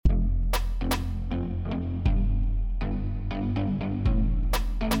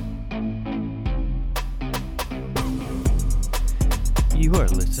You are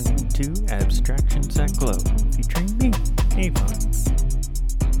listening to Abstractions that Glow, featuring me, Avon.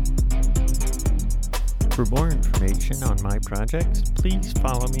 For more information on my projects, please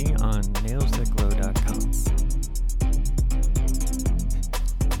follow me on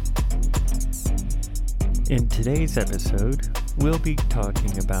nailsthatglow.com. In today's episode, we'll be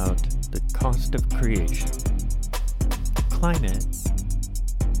talking about the cost of creation, climate,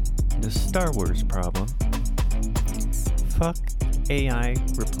 the Star Wars problem, fuck AI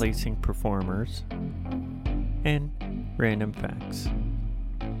replacing performers, and random facts.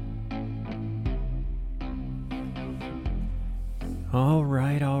 All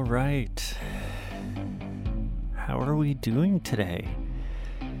right. How are we doing today?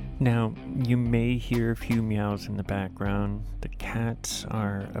 Now, you may hear a few meows in the background. The cats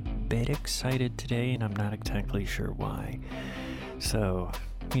are a bit excited today, and I'm not exactly sure why. So,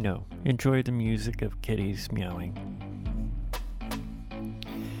 enjoy the music of kitties meowing.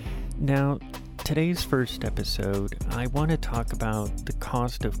 Now, today's first episode, I want to talk about the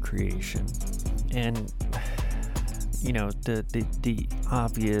cost of creation. And, the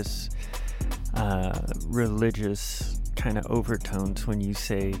obvious religious kind of overtones when you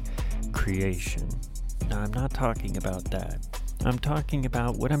say creation. Now, I'm not talking about that. I'm talking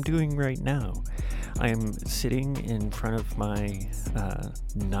about what I'm doing right now. I am sitting in front of my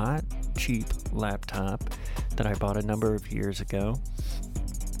not cheap laptop that I bought a number of years ago.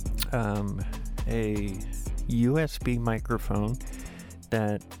 A USB microphone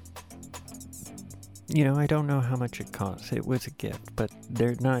that, I don't know how much it costs. It was a gift, but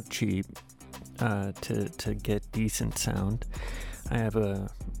they're not cheap to get decent sound. I have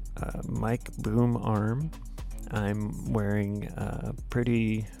a mic boom arm. I'm wearing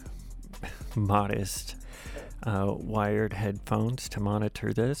pretty modest wired headphones to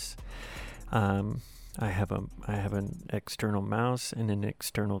monitor this. I have an external mouse and an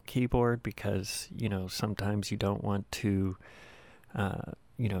external keyboard because sometimes you don't want to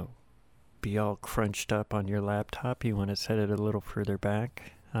be all crunched up on your laptop. You want to set it a little further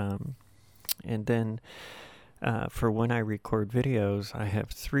back. And then for when I record videos, I have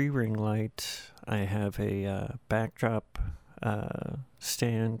 3 ring lights. I have a backdrop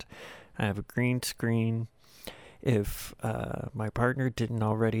stand. I have a green screen. If my partner didn't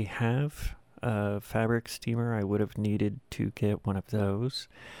already have a fabric steamer, I would have needed to get one of those.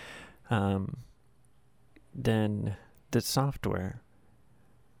 Then the software.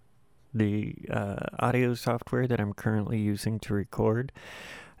 The audio software that I'm currently using to record,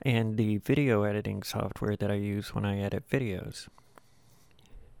 and the video editing software that I use when I edit videos.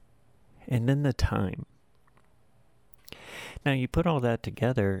 And then the time. Now you put all that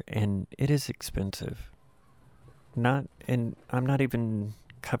together and it is expensive. And I'm not even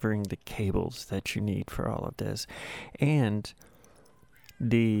covering the cables that you need for all of this. And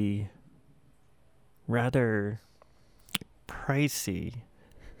the rather pricey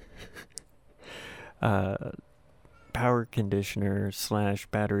power conditioner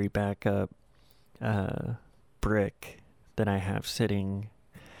 / battery backup brick that I have sitting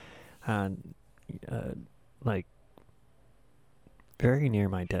on very near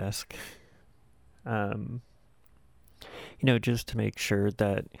my desk. Just to make sure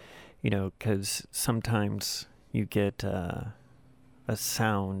that, because sometimes you get a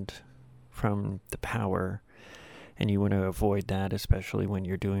sound from the power, and you want to avoid that, especially when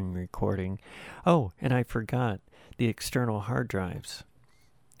you're doing recording. Oh, and I forgot the external hard drives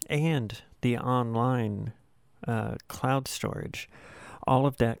and the online cloud storage. All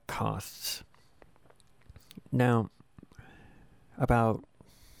of that costs. Now, about,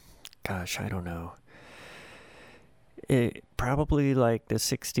 I don't know. It probably like the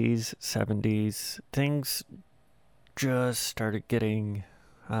 60s, 70s, things just started getting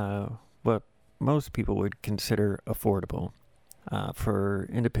what most people would consider affordable for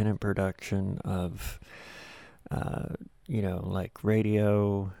independent production of, like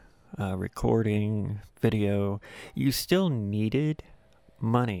radio, recording, video. You still needed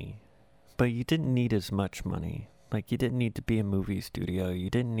money, but you didn't need as much money. Like, you didn't need to be a movie studio. You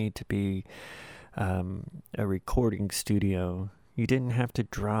didn't need to be a recording studio. You didn't have to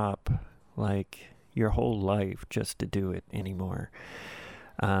drop, your whole life just to do it anymore.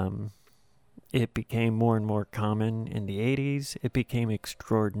 It became more and more common in the 80s. It became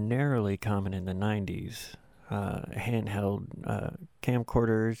extraordinarily common in the 90s. Handheld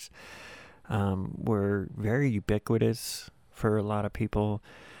camcorders were very ubiquitous for a lot of people.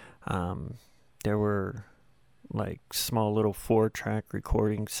 There were small little 4-track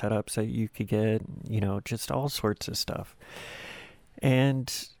recording setups that you could get, just all sorts of stuff.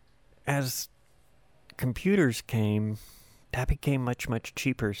 And as computers came, that became much, much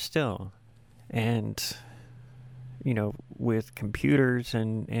cheaper still. And, with computers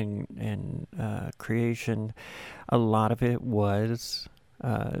and creation, a lot of it was,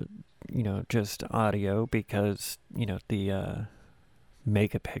 just audio because, the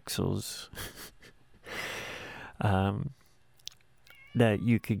megapixels that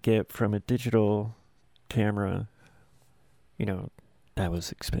you could get from a digital camera, that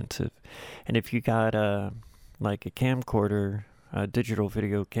was expensive. And if you got like a camcorder, a digital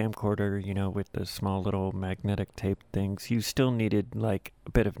video camcorder, with the small little magnetic tape things, you still needed like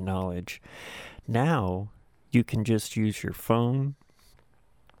a bit of knowledge. Now you can just use your phone.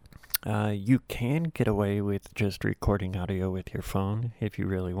 You can get away with just recording audio with your phone if you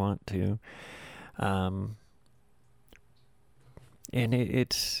really want to. And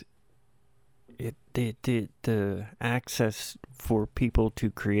the access for people to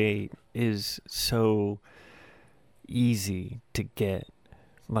create is so easy to get.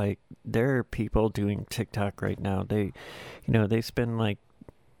 Like, there are people doing TikTok right now. They spend like,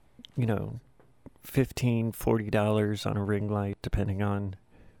 $15-$40 on a ring light, depending on,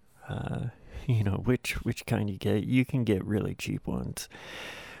 which kind you get. You can get really cheap ones.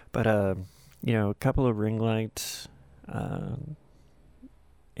 But, a couple of ring lights,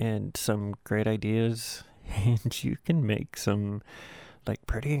 and some great ideas, and you can make some like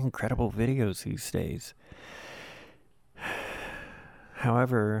pretty incredible videos these days.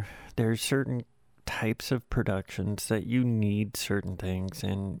 However, there's certain types of productions that you need certain things,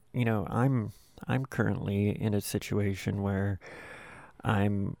 and I'm currently in a situation where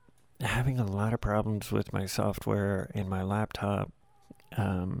I'm having a lot of problems with my software and my laptop.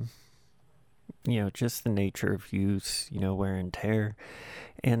 Just the nature of use, wear and tear.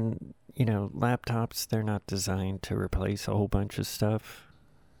 And, laptops, they're not designed to replace a whole bunch of stuff.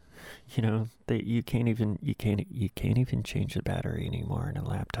 You can't even change the battery anymore in a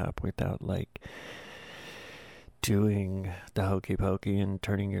laptop without like doing the hokey pokey and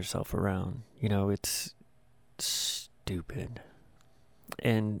turning yourself around. It's stupid.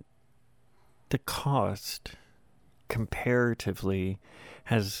 And the cost comparatively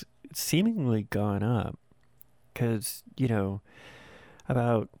has seemingly gone up because,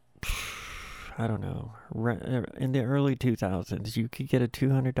 about, I don't know, in the early 2000s, you could get a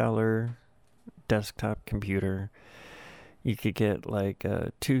 $200 desktop computer. You could get like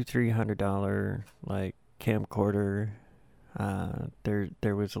a $300 like camcorder.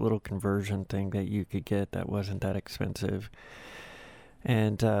 There was a little conversion thing that you could get that wasn't that expensive.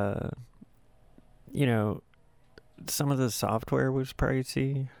 And, some of the software was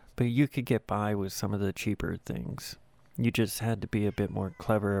pricey, but you could get by with some of the cheaper things. You just had to be a bit more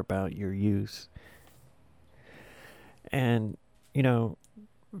clever about your use. And,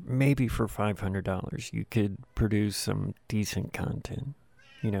 maybe for $500 you could produce some decent content.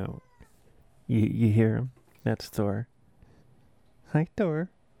 You hear him? That's Thor. Hi,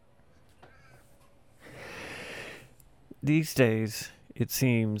 Thor. These days, it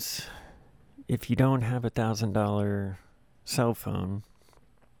seems, if you don't have $1,000 cell phone,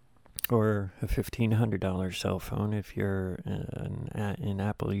 or a $1,500 cell phone if you're an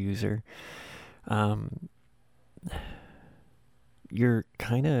Apple user, you're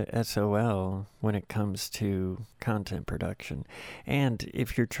kind of SOL when it comes to content production. And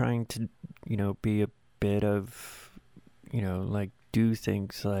if you're trying to, be a bit of, like do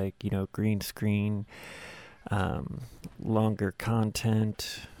things like, green screen, longer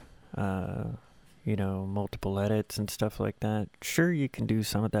content, multiple edits and stuff like that. Sure, you can do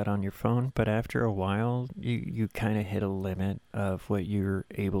some of that on your phone, but after a while, you kind of hit a limit of what you're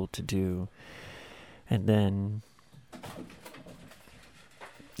able to do. And then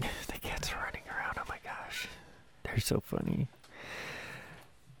the cats are running around. Oh my gosh. They're so funny.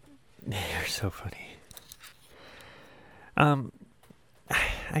 They're so funny.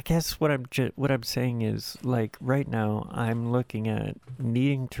 I guess what I'm saying is, like, right now I'm looking at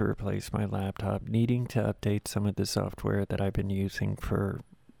needing to replace my laptop, needing to update some of the software that I've been using for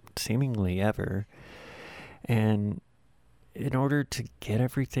seemingly ever. And in order to get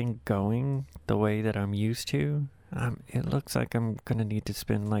everything going the way that I'm used to, it looks like I'm going to need to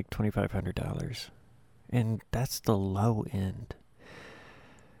spend like $2,500. And that's the low end.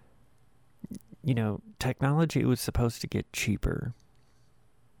 Technology was supposed to get cheaper.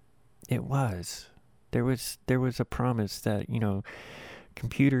 It was. There was a promise that,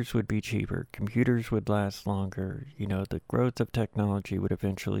 computers would be cheaper. Computers would last longer. The growth of technology would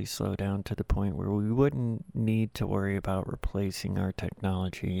eventually slow down to the point where we wouldn't need to worry about replacing our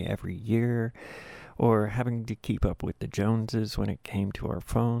technology every year or having to keep up with the Joneses when it came to our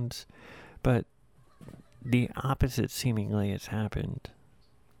phones. But the opposite seemingly has happened.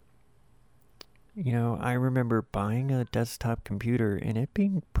 I remember buying a desktop computer and it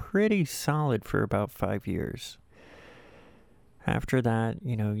being pretty solid for about 5 years. After that,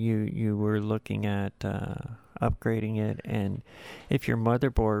 you were looking at upgrading it, and if your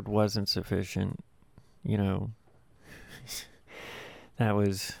motherboard wasn't sufficient, you know, that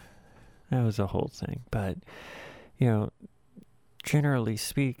was a whole thing. But you know, generally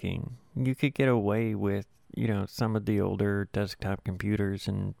speaking, you could get away with some of the older desktop computers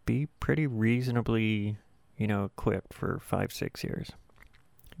and be pretty reasonably equipped for 5-6 years.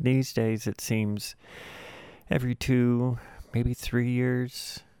 These days, it seems every 2, maybe 3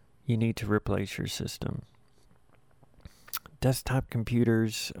 years, you need to replace your system. Desktop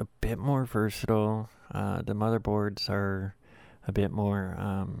computers a bit more versatile. The motherboards are a bit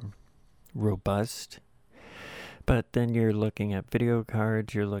more robust. But then you're looking at video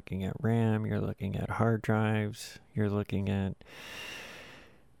cards, you're looking at RAM, you're looking at hard drives, you're looking at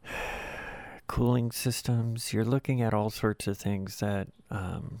cooling systems, you're looking at all sorts of things that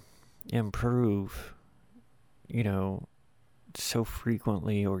improve, so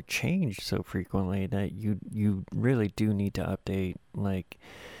frequently or change so frequently that you really do need to update like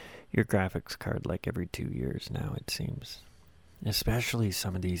your graphics card like every 2 years now, it seems. Especially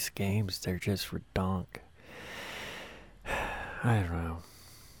some of these games, they're just redonk. I don't know.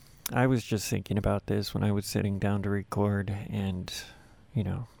 I was just thinking about this when I was sitting down to record, and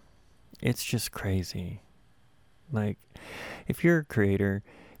it's just crazy. Like, if you're a creator,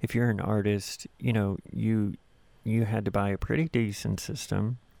 if you're an artist, you had to buy a pretty decent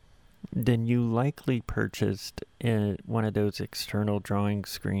system. Then you likely purchased one of those external drawing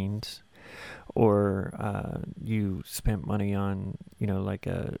screens, or you spent money on, like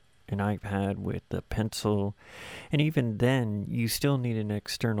an iPad with a pencil. And even then, you still need an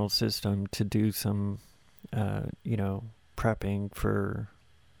external system to do some, prepping for,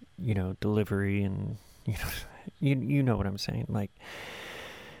 delivery, and, you know what I'm saying. Like,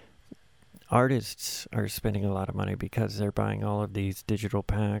 artists are spending a lot of money because they're buying all of these digital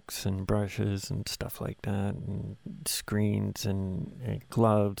packs and brushes and stuff like that, and screens and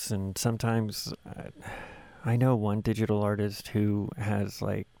gloves. And sometimes I know one digital artist who has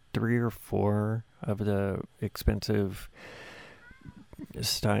like 3 or 4 of the expensive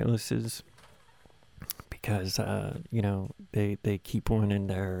styluses because they keep one in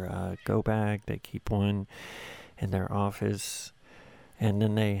their go bag, they keep one in their office, and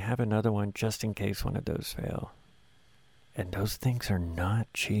then they have another one just in case one of those fail. And those things are not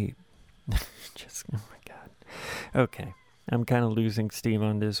cheap. Just, oh my God. Okay. I'm kind of losing steam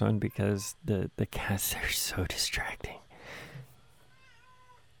on this one because the cats are so distracting.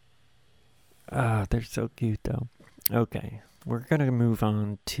 They're so cute though. Okay. We're going to move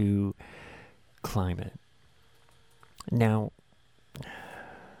on to climate. Now,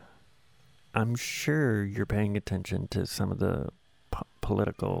 I'm sure you're paying attention to some of the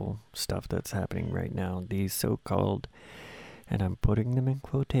political stuff that's happening right now. These so-called, and I'm putting them in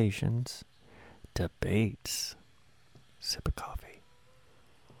quotations, debates. Sip of coffee.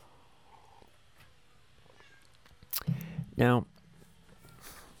 Now,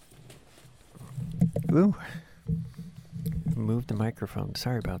 move the microphone.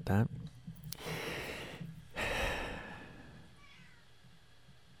 Sorry about that.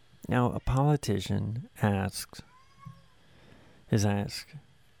 Now, a politician is asked,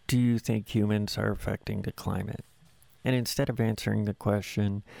 do you think humans are affecting the climate? And instead of answering the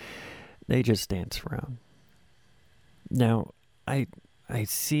question, they just dance around. Now, I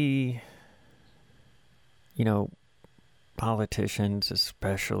see, politicians,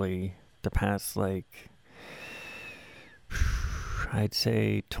 especially the past, like, I'd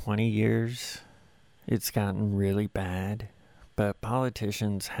say 20 years, it's gotten really bad. But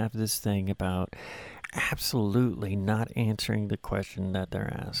politicians have this thing about absolutely not answering the question that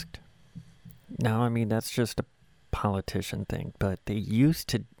they're asked. Now, I mean, that's just a politician thing, but they used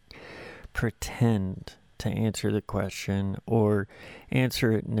to pretend to answer the question or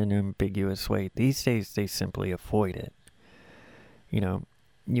answer it in an ambiguous way. These days, they simply avoid it.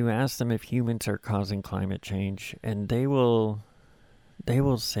 You ask them if humans are causing climate change, and they will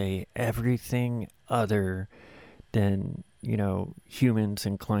say everything other than humans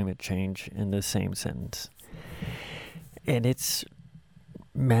and climate change in the same sentence. And it's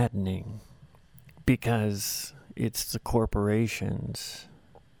maddening because it's the corporations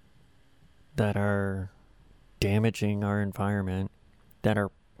that are damaging our environment, that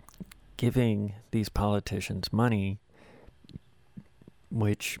are giving these politicians money,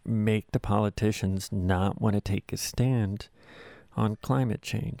 which make the politicians not want to take a stand on climate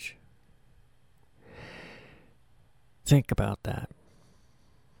change. Think about that.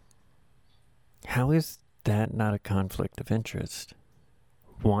 How is that not a conflict of interest?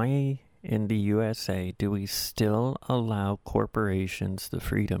 Why in the USA do we still allow corporations the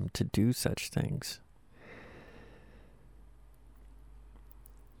freedom to do such things?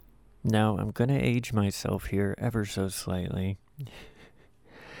 Now, I'm going to age myself here ever so slightly.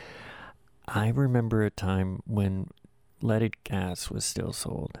 I remember a time when leaded gas was still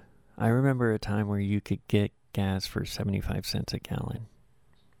sold. I remember a time where you could get gas for 75 cents a gallon.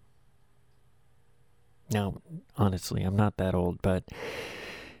 Now, honestly, I'm not that old, but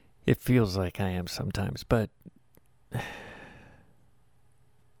it feels like I am sometimes. But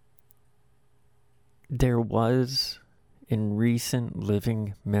there was, in recent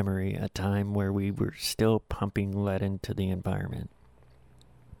living memory, a time where we were still pumping lead into the environment.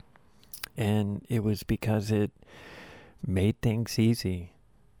 And it was because it made things easy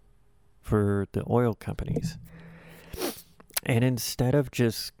for the oil companies. And instead of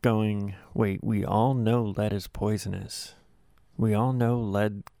just going, wait, we all know lead is poisonous. We all know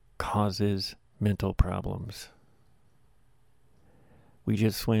lead causes mental problems. We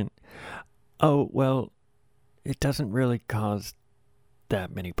just went, oh, well, it doesn't really cause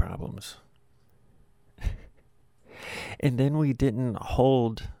that many problems. And then we didn't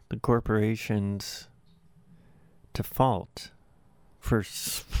hold the corporations to fault for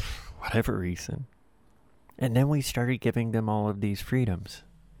whatever reason. And then we started giving them all of these freedoms.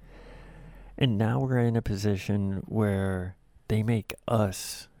 And now we're in a position where they make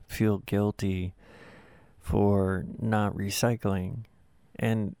us feel guilty for not recycling.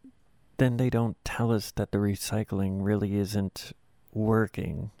 And then they don't tell us that the recycling really isn't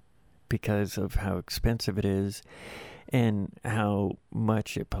working because of how expensive it is and how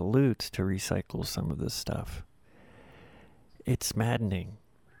much it pollutes to recycle some of this stuff. It's maddening.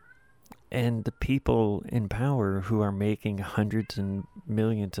 And the people in power who are making hundreds and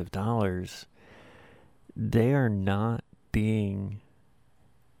millions of dollars, they are not being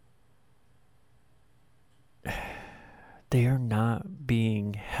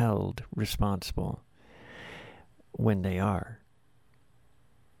held responsible when they are.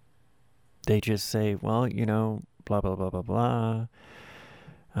 They just say, well, blah, blah, blah, blah, blah.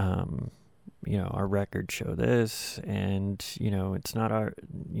 Our records show this, and, it's not our,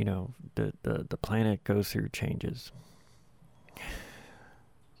 the planet goes through changes.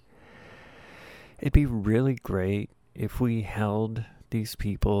 It'd be really great if we held these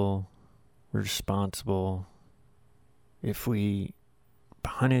people responsible, if we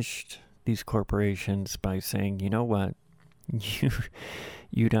punished these corporations by saying, you know what,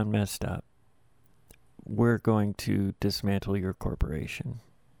 you done messed up. We're going to dismantle your corporation.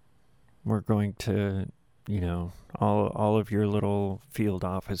 We're going to, all of your little field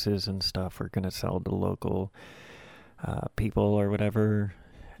offices and stuff we're going to sell to local people or whatever.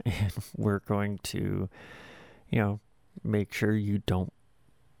 And we're going to, make sure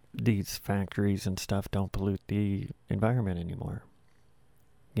these factories and stuff don't pollute the environment anymore.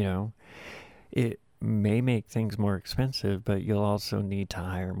 It may make things more expensive, but you'll also need to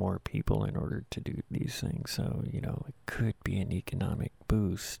hire more people in order to do these things. So, it could be an economic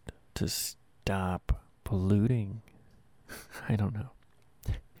boost to stop polluting. I don't know.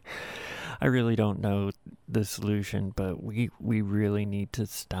 I really don't know the solution, but we really need to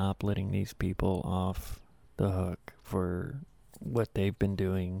stop letting these people off the hook for what they've been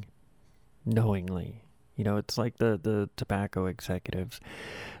doing knowingly. It's like the tobacco executives.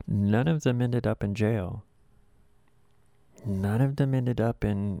 None of them ended up in jail. None of them ended up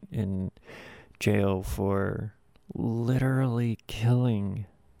in jail for literally killing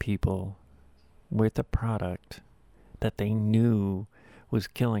people with a product that they knew was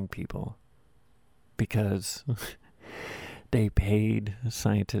killing people because they paid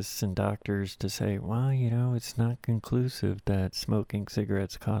scientists and doctors to say, well, it's not conclusive that smoking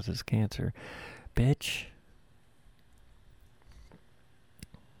cigarettes causes cancer. Bitch.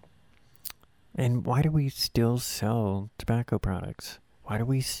 And why do we still sell tobacco products? Why do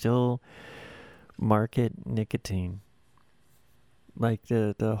we still market nicotine? Like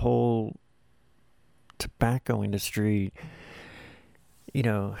the whole tobacco industry,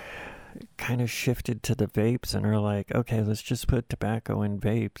 kind of shifted to the vapes and are like, okay, let's just put tobacco in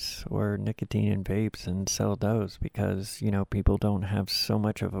vapes or nicotine in vapes and sell those because, people don't have so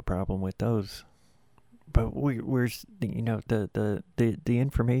much of a problem with those. But we're the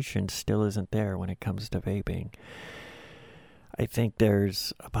information still isn't there when it comes to vaping. I think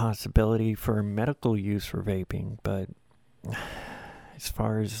there's a possibility for medical use for vaping, but as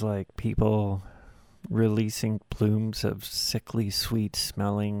far as like people releasing plumes of sickly sweet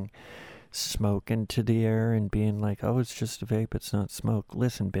smelling smoke into the air and being like, oh, it's just a vape, it's not smoke.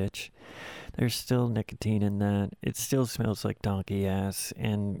 Listen, bitch, there's still nicotine in that. It still smells like donkey ass.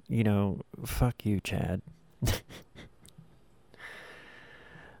 And, fuck you, Chad.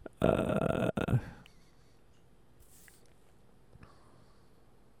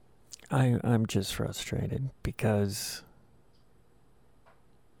 I'm just frustrated because,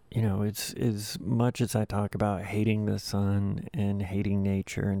 it's as much as I talk about hating the sun and hating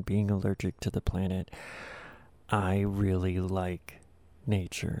nature and being allergic to the planet, I really like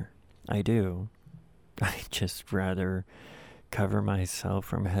nature. I do. I just rather cover myself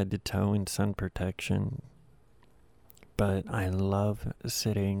from head to toe in sun protection. But I love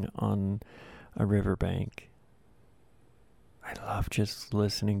sitting on a riverbank. I love just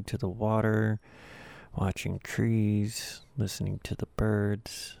listening to the water, watching trees, listening to the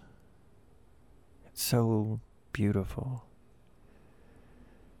birds. It's so beautiful.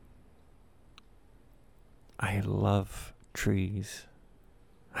 I love trees.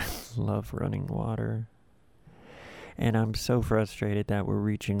 I love running water. And I'm so frustrated that we're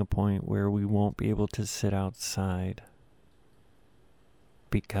reaching a point where we won't be able to sit outside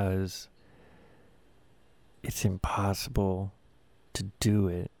because it's impossible to do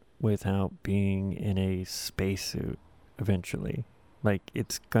it without being in a spacesuit eventually. Like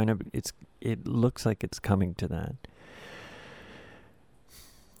it looks like it's coming to that.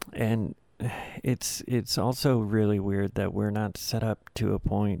 And it's also really weird that we're not set up to a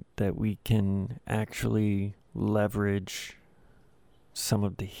point that we can actually leverage some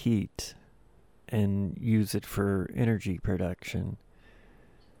of the heat and use it for energy production.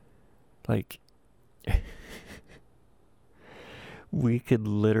 Like, we could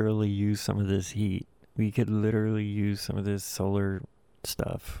literally use some of this heat. We could literally use some of this solar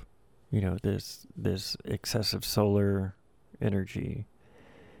stuff. This excessive solar energy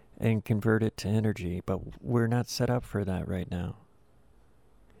and convert it to energy, but we're not set up for that right now.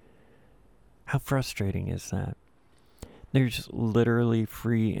 How frustrating is that? There's literally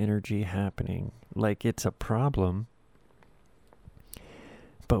free energy happening. Like, it's a problem,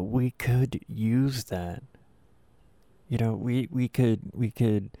 but we could use that. We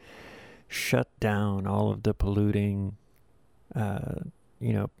could shut down all of the polluting,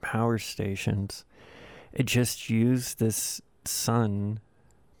 power stations and just use this sun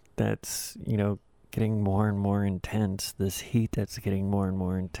that's, getting more and more intense, this heat that's getting more and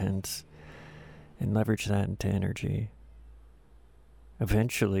more intense, and leverage that into energy.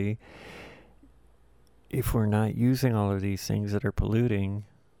 Eventually, if we're not using all of these things that are polluting,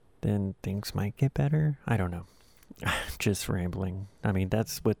 then things might get better. I don't know. Just rambling. I mean,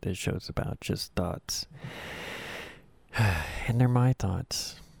 that's what this show's about, just thoughts. And they're my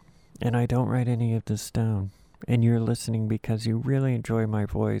thoughts. And I don't write any of this down. And you're listening because you really enjoy my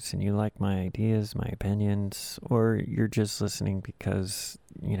voice and you like my ideas, my opinions, or you're just listening because,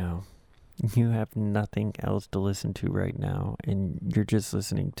 you have nothing else to listen to right now and you're just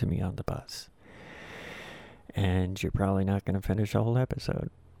listening to me on the bus. And you're probably not going to finish the whole episode.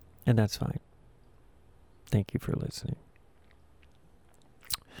 And that's fine. Thank you for listening.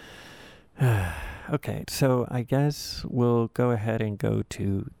 Okay, so I guess we'll go ahead and go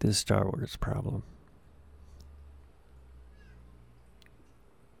to the Star Wars problem.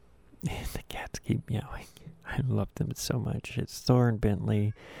 The cats keep meowing. I love them so much. It's Thor and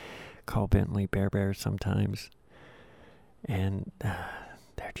Bentley. Call Bentley Bear sometimes. And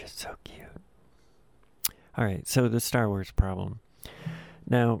they're just so cute. All right, so the Star Wars problem.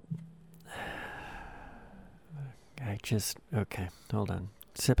 Now, okay, hold on.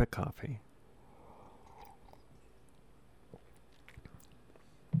 Sip of coffee.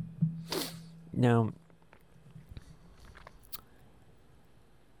 Now,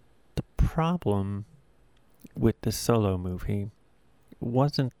 the problem with the Solo movie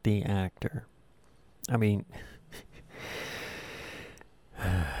wasn't the actor. I mean,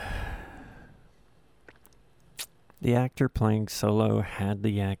 the actor playing Solo had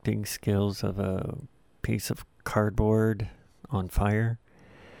the acting skills of a piece of cardboard on fire.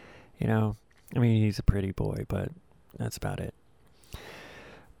 I mean, he's a pretty boy, but that's about it.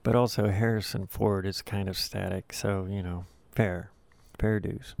 But also Harrison Ford is kind of static, so, fair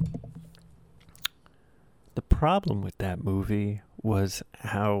dues. The problem with that movie was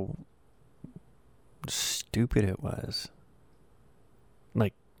how stupid it was.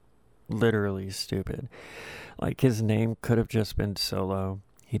 Like, literally stupid. Like, his name could have just been Solo.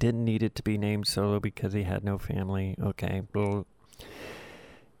 He didn't need it to be named Solo because he had no family. Okay, well,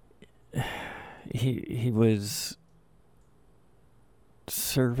 he was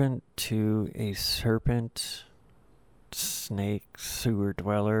servant to a serpent snake sewer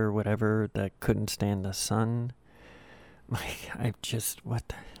dweller, whatever, that couldn't stand the sun. Like,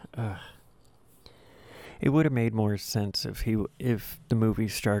 what the... It would have made more sense if the movie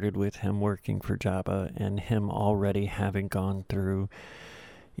started with him working for Jabba and him already having gone through,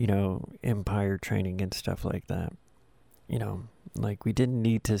 Empire training and stuff like that. Like, we didn't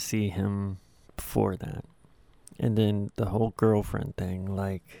need to see him before that. And then the whole girlfriend thing,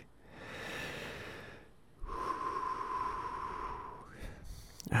 like...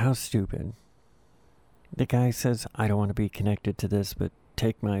 How stupid. The guy says, I don't want to be connected to this, but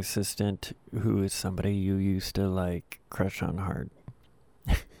take my assistant, who is somebody you used to, like, crush on hard.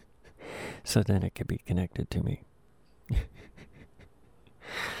 So then it could be connected to me.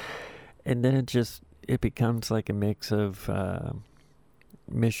 And then it becomes like a mix of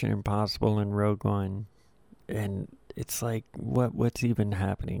Mission Impossible and Rogue One. And it's like, what's even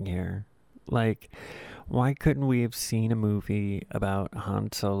happening here? Like, why couldn't we have seen a movie about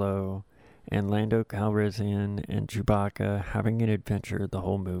Han Solo and Lando Calrissian and Chewbacca having an adventure the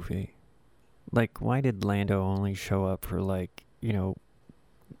whole movie? Like, why did Lando only show up for, like, the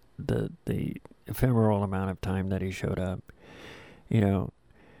ephemeral amount of time that he showed up? The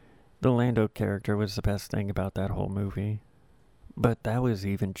Lando character was the best thing about that whole movie. But that was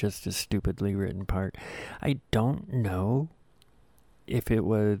even just a stupidly written part. I don't know if it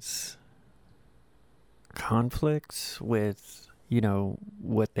was conflicts with,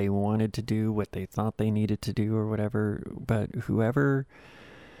 what they wanted to do, what they thought they needed to do or whatever. But whoever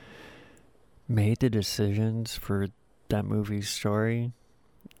made the decisions for that movie's story,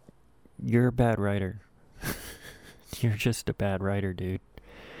 you're a bad writer. You're just a bad writer, dude.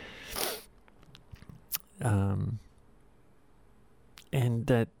 And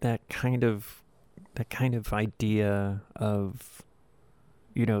that kind of idea of,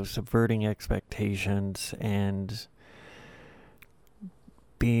 subverting expectations and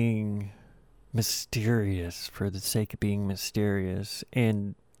being mysterious for the sake of being mysterious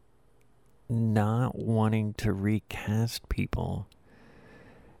and not wanting to recast people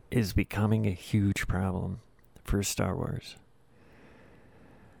is becoming a huge problem for Star Wars.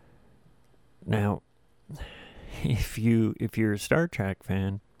 Now, if you're a Star Trek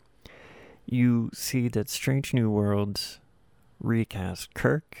fan, you see that Strange New Worlds recast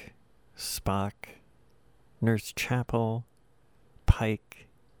Kirk, Spock, Nurse Chapel, Pike,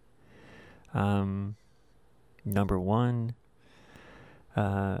 Number One,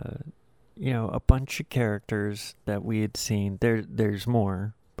 a bunch of characters that we had seen. There's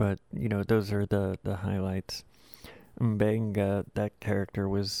more, but those are the highlights. Mbenga, that character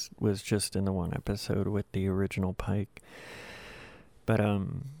was just in the one episode with the original Pike. But,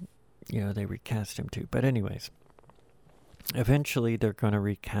 they recast him too. But anyways, eventually they're going to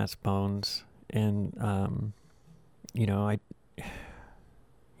recast Bones. And,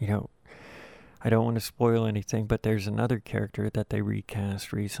 I don't want to spoil anything, but there's another character that they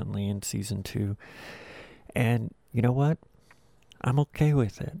recast recently in season 2. And you know what? I'm okay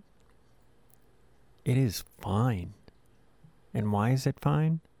with it. It is fine. And why is it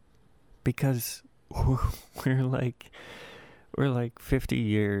fine? Because we're like 50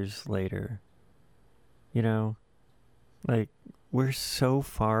 years later. Like, we're so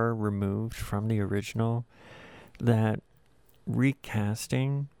far removed from the original that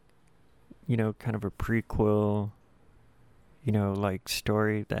recasting, kind of a prequel, like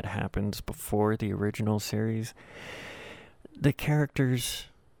story that happens before the original series, the characters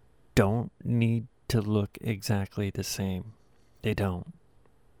don't need to look exactly the same. They don't.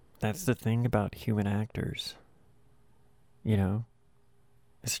 That's the thing about human actors.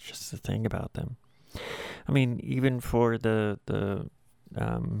 It's just the thing about them. I mean, even for the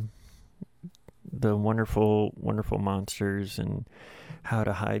wonderful, wonderful monsters and How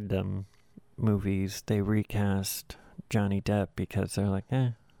to Hide Them movies, they recast Johnny Depp because they're like,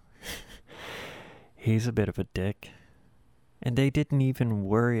 he's a bit of a dick. And they didn't even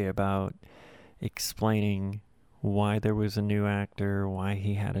worry about explaining why there was a new actor, why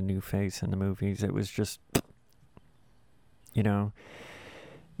he had a new face in the movies. It was just,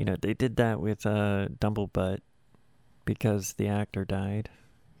 they did that with Dumblebutt because the actor died.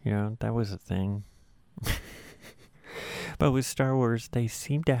 That was a thing. But with Star Wars, they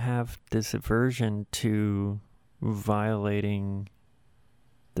seem to have this aversion to violating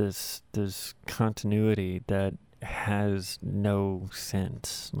this continuity that has no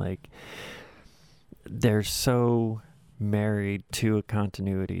sense. Like, they're so married to a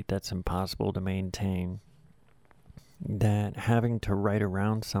continuity that's impossible to maintain that having to write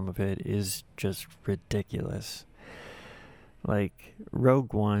around some of it is just ridiculous. Like,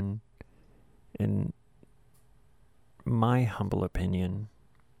 Rogue One and my humble opinion,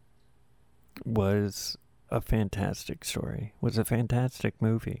 was a fantastic story, was a fantastic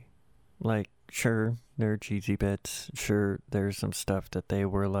movie. Like, sure, there are cheesy bits. Sure, there's some stuff that they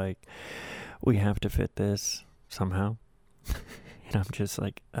were like, we have to fit this somehow. And I'm just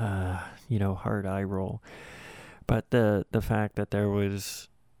like, hard eye roll. But the fact that there was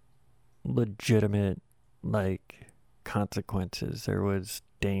legitimate, like, consequences, there was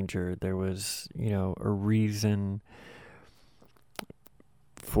danger, there was, a reason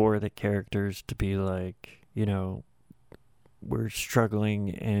for the characters to be like, we're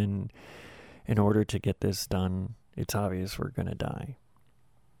struggling, and in order to get this done, it's obvious we're gonna die.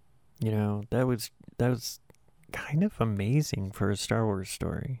 That was kind of amazing for a Star Wars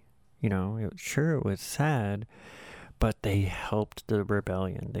story. It was sad, but they helped the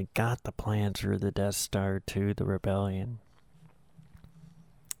rebellion. They got the plans for the Death Star to the rebellion.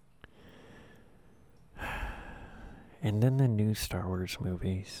 And then the new Star Wars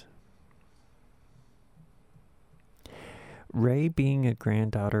movies. Rey being a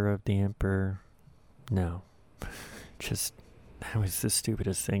granddaughter of the Emperor, no. That was the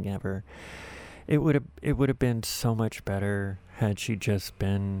stupidest thing ever. It would have been so much better had she just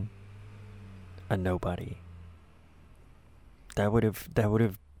been a nobody. That would have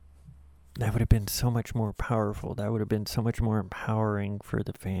been so much more powerful. That would have been so much more empowering for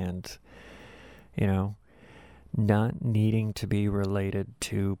the fans. Not needing to be related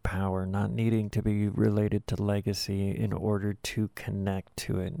to power, not needing to be related to legacy in order to connect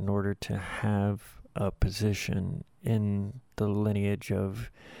to it, in order to have a position in the lineage of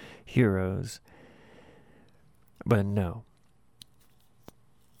heroes. But no.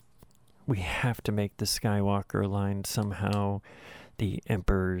 We have to make the Skywalker line somehow the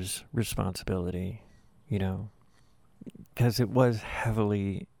Emperor's responsibility, because it was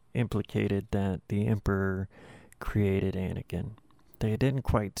heavily implicated that the Emperor created Anakin. They didn't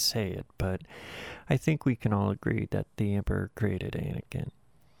quite say it, but I think we can all agree that the Emperor created Anakin.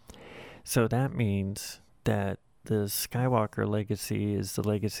 So that means that the Skywalker legacy is the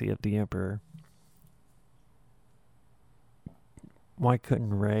legacy of the Emperor. Why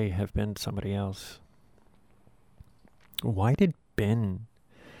couldn't Rey have been somebody else? Why did Ben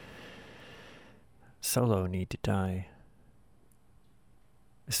Solo need to die?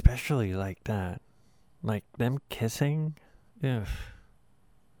 Especially like that. Like, them kissing? Ugh.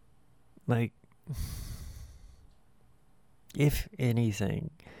 Like, if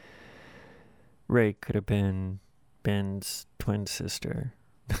anything, Rey could have been Ben's twin sister.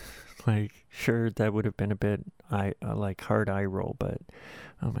 Like, sure, that would have been a bit hard eye roll, but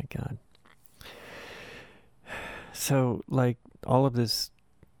oh my god. So, like, all of this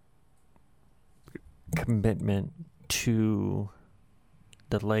commitment to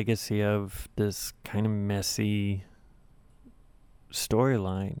the legacy of this kind of messy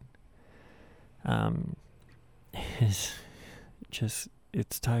storyline is just,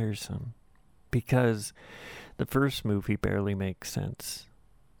 it's tiresome. Because the first movie barely makes sense.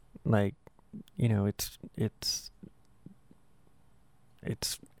 Like, it's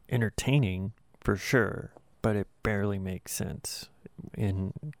entertaining for sure, but it barely makes sense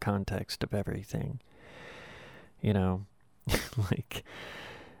in context of everything. Like,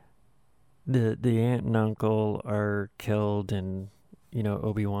 the aunt and uncle are killed, and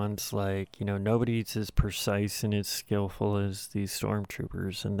Obi-Wan's like, nobody's as precise and as skillful as these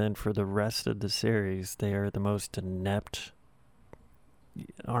stormtroopers. And then for the rest of the series, they are the most inept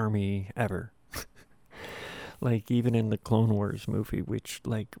army ever. Like, even in the Clone Wars movie, which,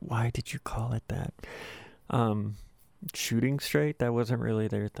 like, why did you call it that? Shooting straight, that wasn't really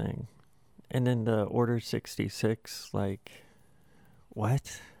their thing. And then the Order 66, like,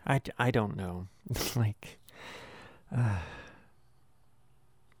 what? I don't know. Like,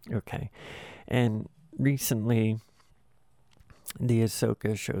 okay. And recently, the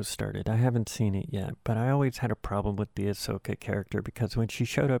Ahsoka show started. I haven't seen it yet, but I always had a problem with the Ahsoka character because when she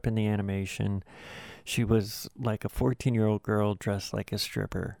showed up in the animation, she was like a 14-year-old girl dressed like a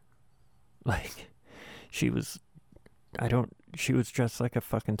stripper. Like, she was dressed like a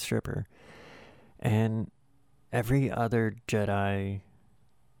fucking stripper. And every other Jedi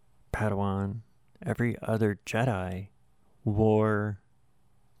Padawan, every other Jedi wore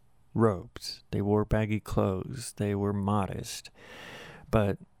robes. They wore baggy clothes. They were modest.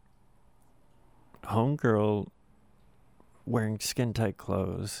 But homegirl wearing skin-tight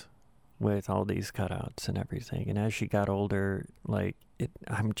clothes with all these cutouts and everything. And as she got older, like,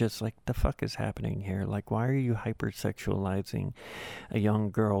 I'm just like, the fuck is happening here? Like, why are you hypersexualizing a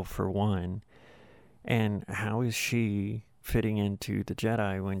young girl, for one? And how is she fitting into the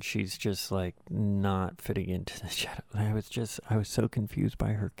Jedi when she's just like not fitting into the Jedi. I was so confused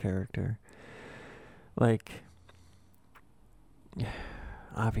by her character. Like,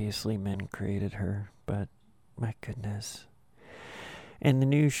 obviously men created her, but my goodness. In the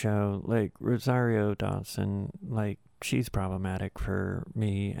new show, like Rosario Dawson, like she's problematic for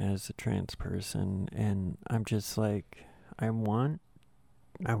me as a trans person, and I'm just like, I want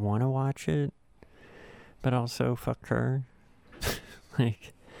to watch it, but also fuck her.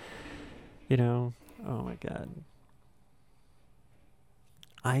 Like, you know, oh my god.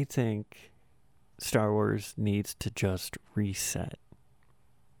 I think Star Wars needs to just reset.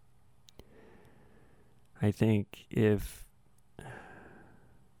 I think if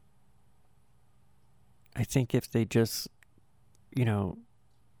they just,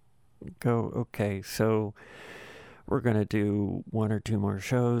 go, okay, so we're going to do 1 or 2 more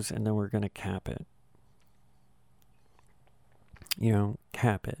shows and then we're going to cap it.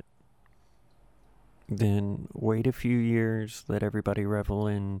 Cap it. Then wait a few years, let everybody revel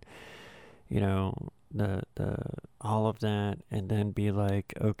in, the all of that, and then be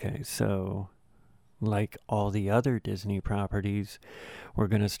like, okay, so like all the other Disney properties, we're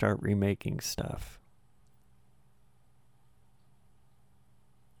going to start remaking stuff.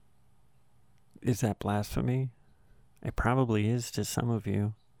 Is that blasphemy? It probably is to some of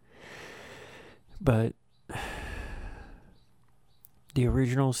you. But the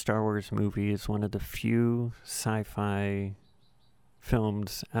original Star Wars movie is one of the few sci-fi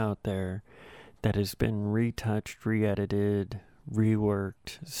films out there that has been retouched, re-edited,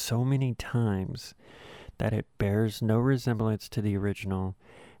 reworked so many times that it bears no resemblance to the original,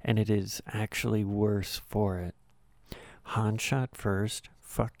 and it is actually worse for it. Han shot first.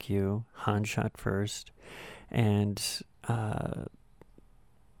 Fuck you. Han shot first. And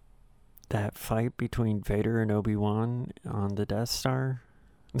that fight between Vader and Obi-Wan on the Death Star.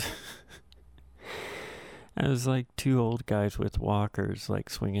 It was like 2 old guys with walkers, like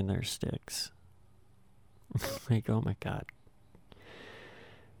swinging their sticks. Like, oh my god.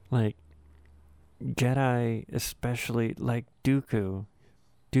 Like, Jedi, especially, like Dooku.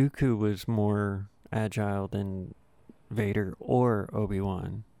 Dooku was more agile than Vader or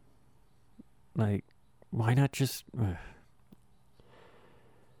Obi-Wan. Like, why not just...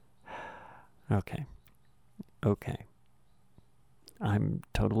 Okay. I'm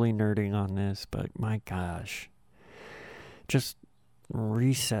totally nerding on this, but my gosh. Just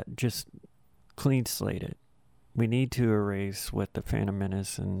reset, just clean slate it. We need to erase what the Phantom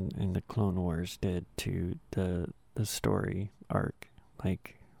Menace and the Clone Wars did to the story arc.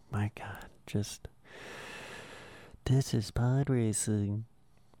 Like, my god, just... This is pod racing.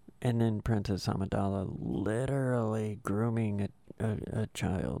 And then Princess Amidala literally grooming a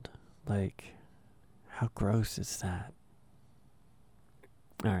child. Like, how gross is that?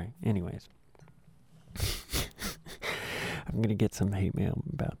 Alright, anyways. I'm going to get some hate mail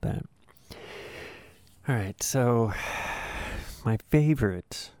about that. Alright, so my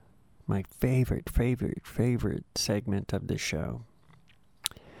favorite segment of the show.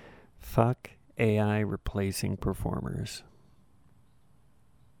 Fuck AI replacing performers.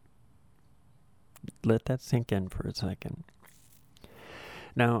 Let that sink in for a second.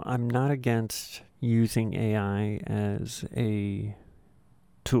 Now, I'm not against using AI as a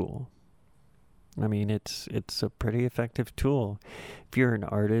tool. I mean, it's a pretty effective tool. If you're an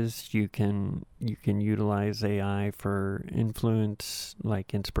artist, you can utilize AI for influence,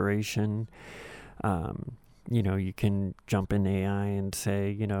 like inspiration. You can jump in AI and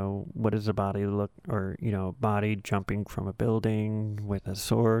say, what does a body look, or, body jumping from a building with a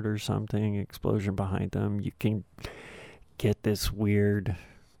sword or something, explosion behind them. You can get this weird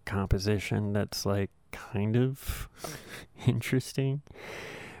composition that's like kind of interesting,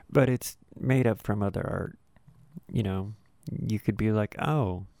 but it's made up from other art. You could be like,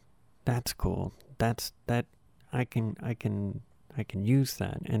 oh, that's cool. That I can use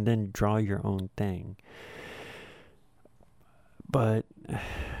that, and then draw your own thing. But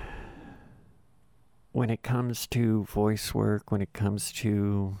when it comes to voice work, when it comes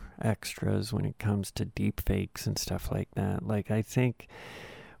to extras, when it comes to deep fakes and stuff like that, like, I think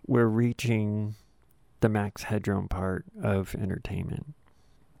we're reaching the Max Headroom part of entertainment.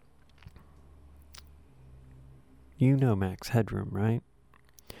 You know Max Headroom, right?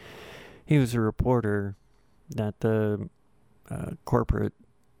 He was a reporter that the corporate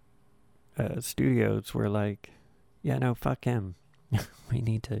studios were like, yeah, no, fuck him. We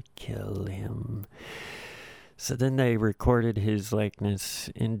need to kill him. So then they recorded his likeness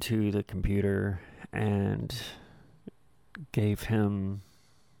into the computer and gave him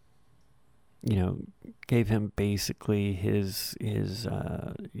gave him basically his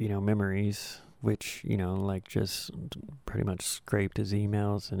memories, which, like just pretty much scraped his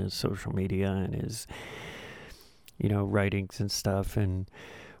emails and his social media and his, writings and stuff. And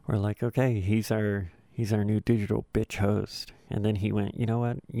we're like, okay, he's our new digital bitch host. And then he went, you know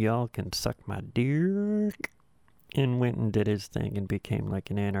what? Y'all can suck my dick. And went and did his thing and became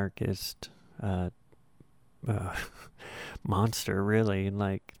like an anarchist, monster, really.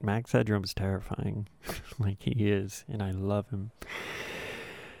 Like, Max Headroom's terrifying. Like, he is, and I love him.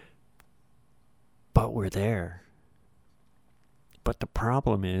 But we're there. But the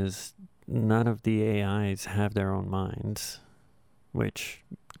problem is, none of the AIs have their own minds, which,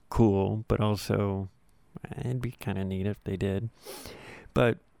 cool, but also, it'd be kind of neat if they did.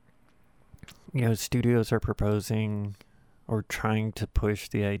 But, studios are proposing or trying to push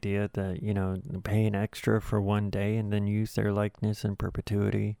the idea that, pay an extra for one day and then use their likeness in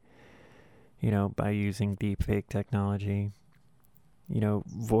perpetuity, by using deepfake technology.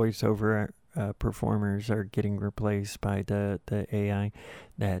 Voiceover performers are getting replaced by the AI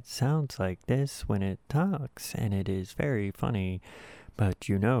that sounds like this when it talks, and it is very funny. But,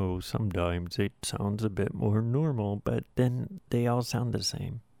 sometimes it sounds a bit more normal, but then they all sound the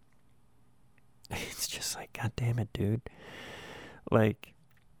same. It's just like, God damn it, dude. Like,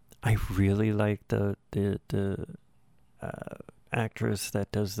 I really like the actress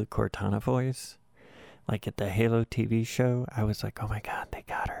that does the Cortana voice. Like at the Halo TV show, I was like, oh my God, they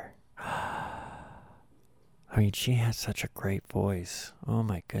got her. I mean, she has such a great voice. Oh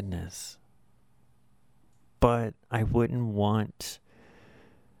my goodness. But I wouldn't want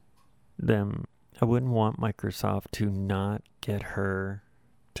Microsoft to not get her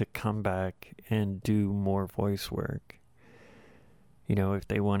to come back and do more voice work. If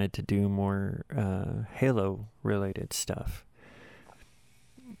they wanted to do more Halo related stuff.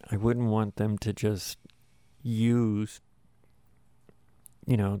 I wouldn't want them to just use,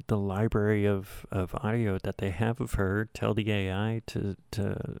 the library of audio that they have of her, tell the AI to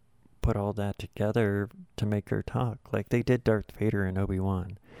put all that together to make her talk. Like they did Darth Vader and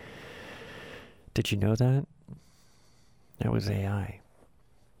Obi-Wan. Did you know that? That was AI.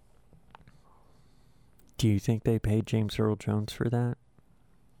 Do you think they paid James Earl Jones for that?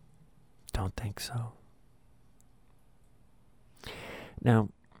 Don't think so. Now,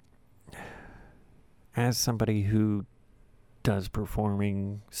 as somebody who does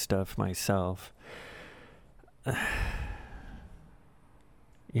performing stuff myself,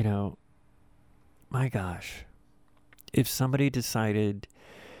 my gosh, if somebody decided,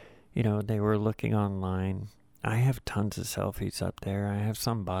 they were looking online, I have tons of selfies up there. I have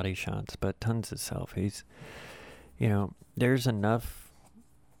some body shots, but tons of selfies. There's enough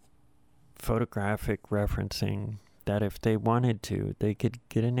photographic referencing that if they wanted to, they could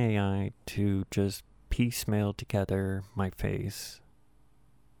get an AI to just piecemeal together my face,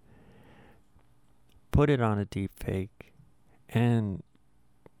 put it on a deep fake, and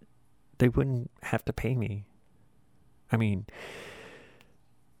they wouldn't have to pay me. I mean,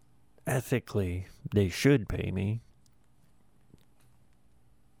 ethically, they should pay me.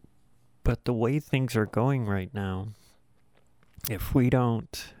 But the way things are going right now, if we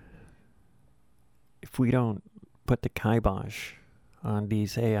don't put the kibosh on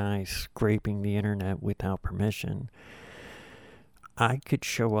these AIs scraping the internet without permission, I could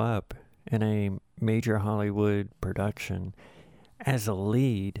show up in a major Hollywood production as a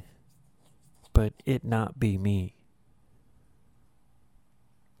lead, but it not be me.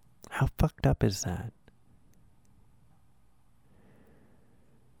 How fucked up is that?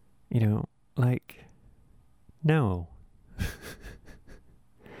 No.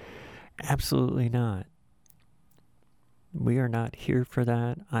 Absolutely not. We are not here for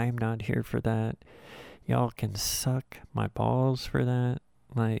that. I'm not here for that. Y'all can suck my balls for that.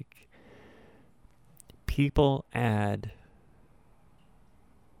 Like, people add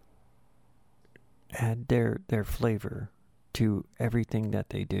their flavor to everything that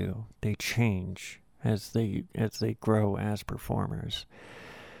they do. They change as they grow as performers.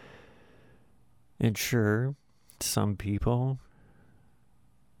 And sure, some people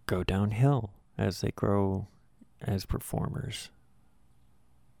go downhill as they grow as performers.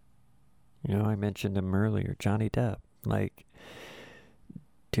 I mentioned him earlier, Johnny Depp. Like,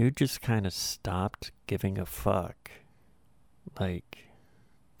 dude just kind of stopped giving a fuck. Like,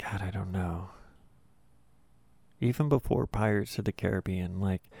 God, I don't know. Even before Pirates of the Caribbean,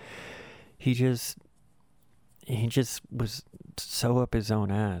 like, he just was so up his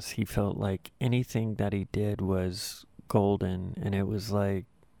own ass. He felt like anything that he did was golden, and it was like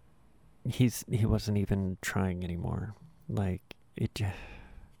he wasn't even trying anymore. Like, it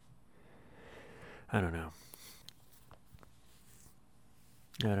I don't know.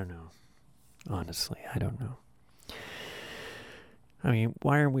 I don't know. Honestly, I don't know. I mean,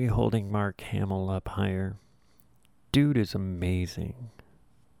 why are we holding Mark Hamill up higher? Dude is amazing.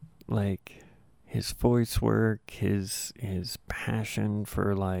 Like, his voice work, his passion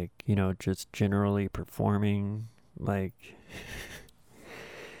for, like, you know, just generally performing, like,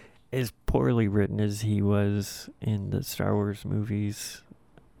 as poorly written as he was in the Star Wars movies,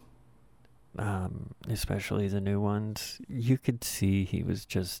 especially the new ones, you could see he was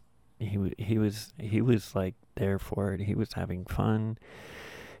just he was like there for it. He was having fun.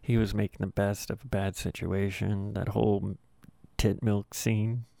 He was making the best of a bad situation. That whole tit milk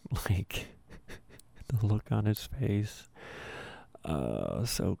scene, like the look on his face,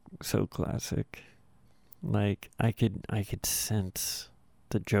 so classic. Like I could sense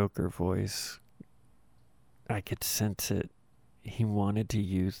the Joker voice. I could sense it. He wanted to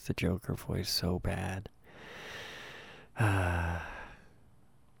use the Joker voice so bad.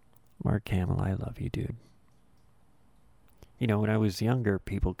 Mark Hamill, I love you, dude. You know, when I was younger,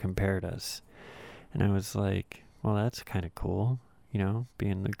 people compared us. And I was like, well, that's kind of cool, you know,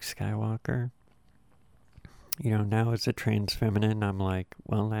 being Luke Skywalker. You know, now as a trans feminine, I'm like,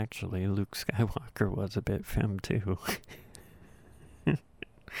 well, actually, Luke Skywalker was a bit femme, too.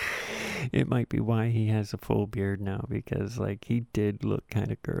 It might be why he has a full beard now, because, like, he did look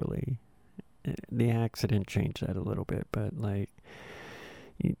kind of girly. The accident changed that a little bit, but, like,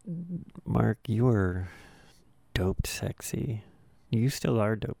 Mark, you were dope sexy. You still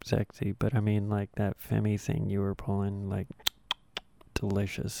are dope sexy, but I mean, like, that femmy thing you were pulling, like,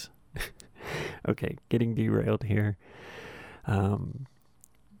 delicious. Okay, getting derailed here.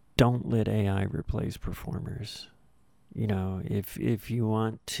 Don't let AI replace performers. You know, if you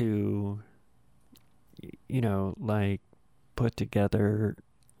want to, you know, like, put together,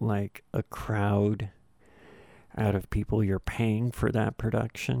 like, a crowd out of people you're paying for that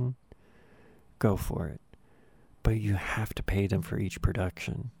production, go for it. But you have to pay them for each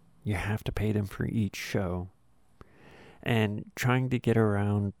production. You have to pay them for each show. And trying to get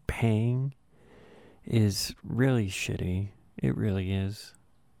around paying is really shitty. It really is.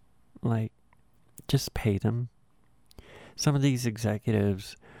 Like, just pay them. Some of these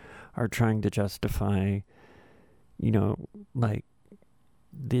executives are trying to justify, you know, like,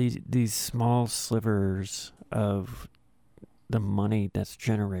 these small slivers of the money that's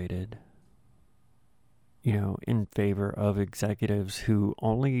generated, you know, in favor of executives who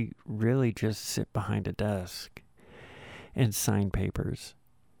only really just sit behind a desk and sign papers.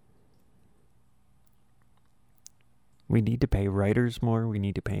 We need to pay writers more. We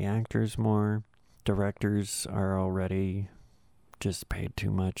need to pay actors more. Directors are already just paid too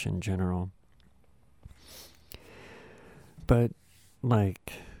much in general. But,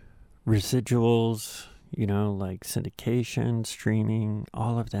 like, residuals, you know, like syndication, streaming,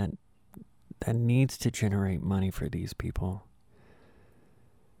 all of that needs to generate money for these people.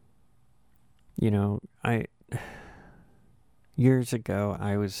 You know, years ago,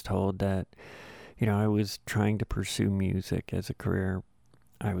 I was told that, you know, I was trying to pursue music as a career.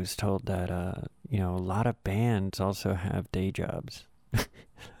 I was told that, you know, a lot of bands also have day jobs.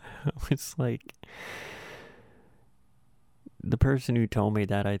 It's like, the person who told me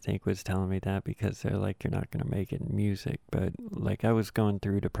that, I think, was telling me that because they're like, you're not going to make it in music. But, like, I was going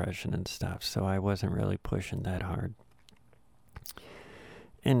through depression and stuff, so I wasn't really pushing that hard.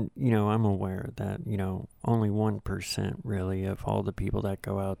 And, you know, I'm aware that, you know, only 1% really of all the people that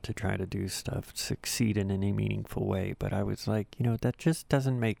go out to try to do stuff succeed in any meaningful way. But I was like, you know, that just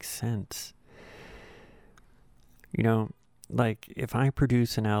doesn't make sense. You know, like, if I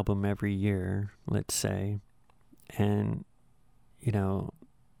produce an album every year, let's say, and, you know,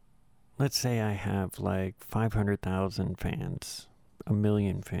 let's say I have like 500,000 fans, 1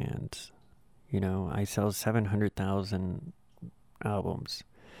 million fans, you know, I sell 700,000 albums.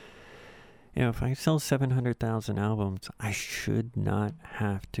 You know, if I sell 700,000 albums, I should not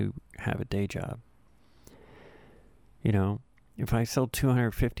have to have a day job. You know, if I sell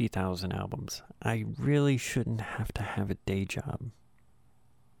 250,000 albums, I really shouldn't have to have a day job.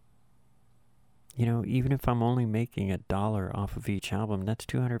 You know, even if I'm only making $1 off of each album, that's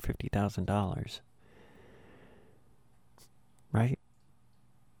 $250,000. Right?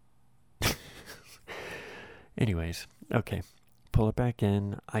 Anyways, okay. Pull it back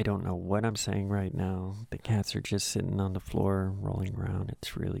in. I don't know what I'm saying right now. The cats are just sitting on the floor, rolling around.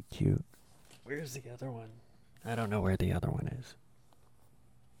 It's really cute. Where's the other one? I don't know where the other one is.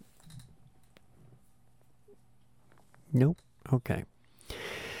 Nope. Okay.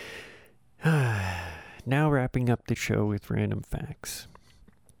 Now wrapping up the show with random facts.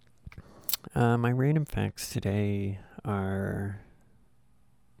 My random facts today are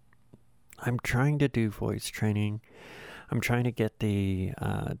I'm trying to do voice training. I'm trying to get the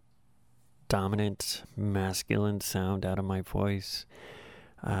dominant masculine sound out of my voice.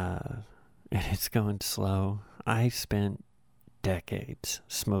 And it's going slow. I spent decades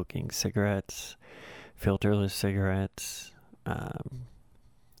smoking cigarettes, filterless cigarettes,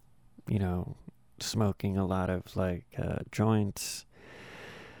 you know, smoking a lot of joints.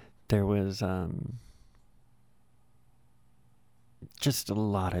 There was just a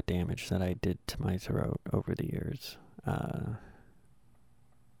lot of damage that I did to my throat over the years.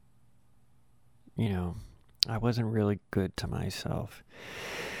 I wasn't really good to myself.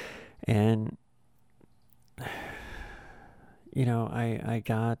 And, I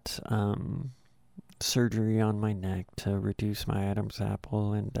got surgery on my neck to reduce my Adam's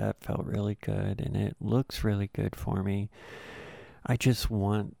apple, and that felt really good, and it looks really good for me. I just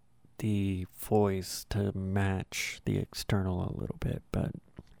want the voice to match the external a little bit, but,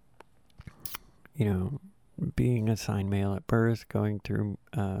 being assigned male at birth, going through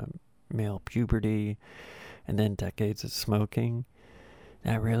male puberty, and then decades of smoking,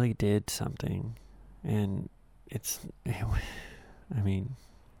 that really did something. And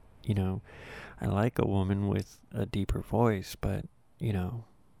I like a woman with a deeper voice, but, you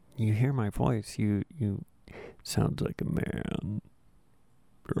hear my voice, you sounds like a man.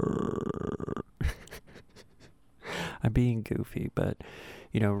 I'm being goofy, but,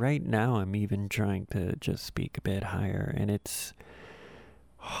 right now I'm even trying to just speak a bit higher, and it's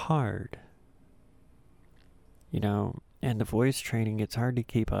hard. And the voice training, it's hard to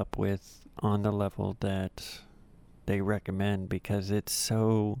keep up with on the level that they recommend because it's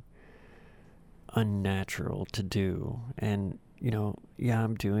so unnatural to do. And,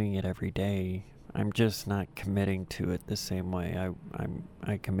 I'm doing it every day. I'm just not committing to it the same way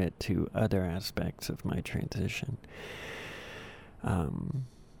I commit to other aspects of my transition.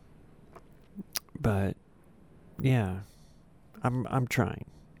 But yeah, I'm trying.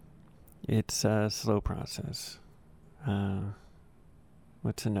 It's a slow process.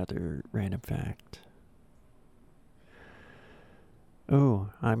 What's another random fact? Oh,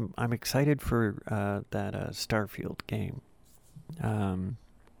 I'm excited for that Starfield game.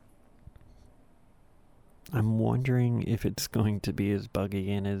 I'm wondering if it's going to be as buggy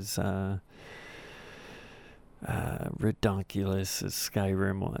and as redonkulous as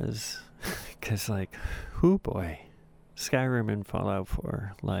Skyrim was. Because, boy, Skyrim and Fallout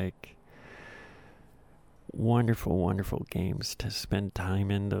 4, wonderful, wonderful games to spend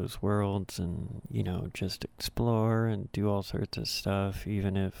time in those worlds and, just explore and do all sorts of stuff,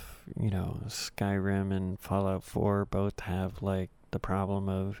 even if, Skyrim and Fallout 4 both have, the problem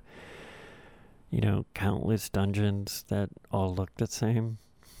of, countless dungeons that all look the same.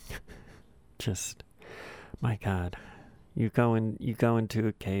 Just, my God. You go into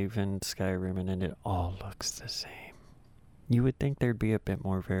a cave in Skyrim and it all looks the same. You would think there'd be a bit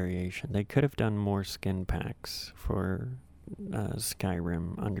more variation. They could have done more skin packs for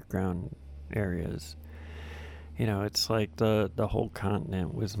Skyrim underground areas. It's like the whole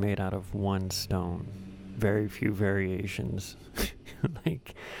continent was made out of one stone. Very few variations.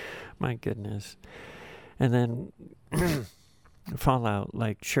 My goodness. And then Fallout,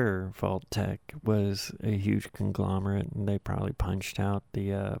 sure, Vault Tech was a huge conglomerate, and they probably punched out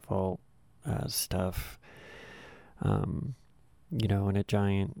the Vault stuff, in a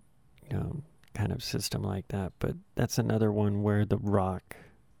giant, kind of system like that. But that's another one where the rock,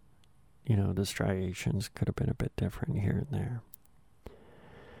 the striations could have been a bit different here and there.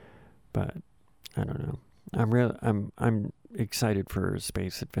 But I don't know. I'm excited for a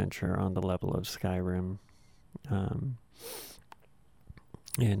space adventure on the level of Skyrim.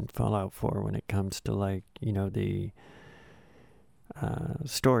 And Fallout 4 when it comes to the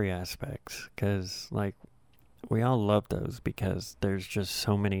story aspects, because we all love those because there's just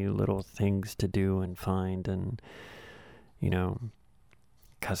so many little things to do and find, and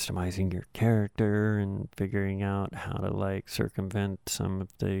customizing your character and figuring out how to circumvent some of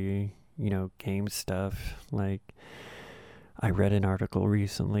the game stuff. I read an article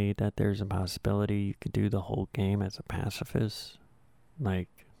recently that there's a possibility you could do the whole game as a pacifist.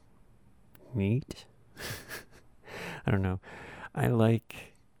 Neat. I don't know. I like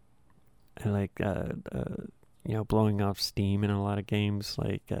blowing off steam in a lot of games.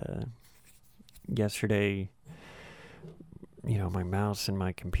 Yesterday, my mouse and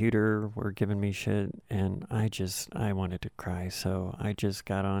my computer were giving me shit, and I wanted to cry, so I just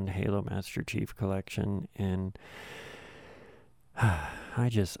got on Halo Master Chief Collection, and I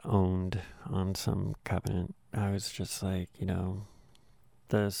just owned on some Covenant. I was just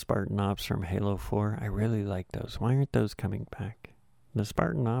the Spartan Ops from Halo 4. I really like those. Why aren't those coming back? The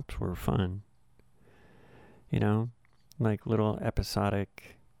Spartan Ops were fun. You know, like little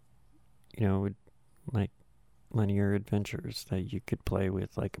episodic, like linear adventures that you could play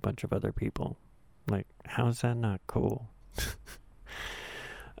with like a bunch of other people. Like, how is that not cool?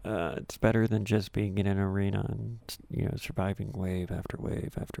 It's better than just being in an arena and, surviving wave after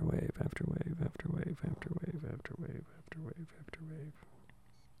wave after wave after wave after wave after wave after wave after wave after wave.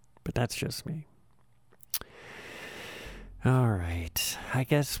 But that's just me. All right. I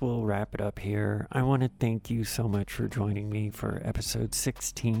guess we'll wrap it up here. I want to thank you so much for joining me for episode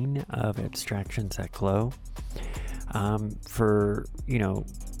 16 of Abstractions at Glow. For,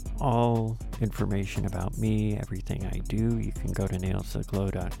 all information about me, everything I do, you can go to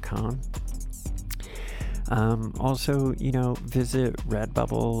nailsthatglow.com. Also, visit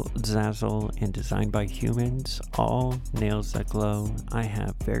Redbubble, Zazzle, and Designed by Humans, all Nails That Glow. I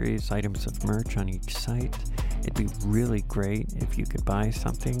have various items of merch on each site. It'd be really great if you could buy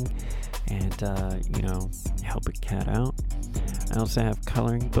something and, help a cat out. I also have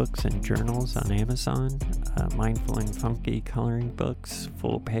coloring books and journals on Amazon, Mindful and Funky coloring books,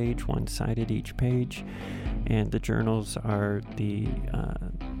 full page, one-sided each page. And the journals are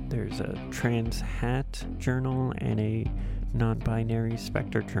there's a trans hat journal and a non-binary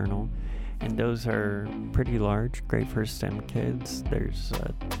specter journal. And those are pretty large, great for STEM kids. There's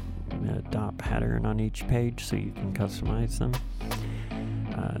a dot pattern on each page so you can customize them.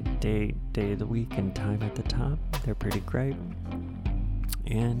 Day of the week and time at the top. They're pretty great.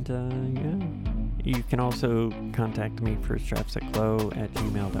 And you can also contact me for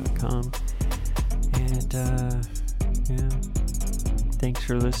strapsatglow@gmail.com. And thanks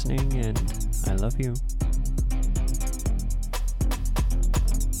for listening, and I love you.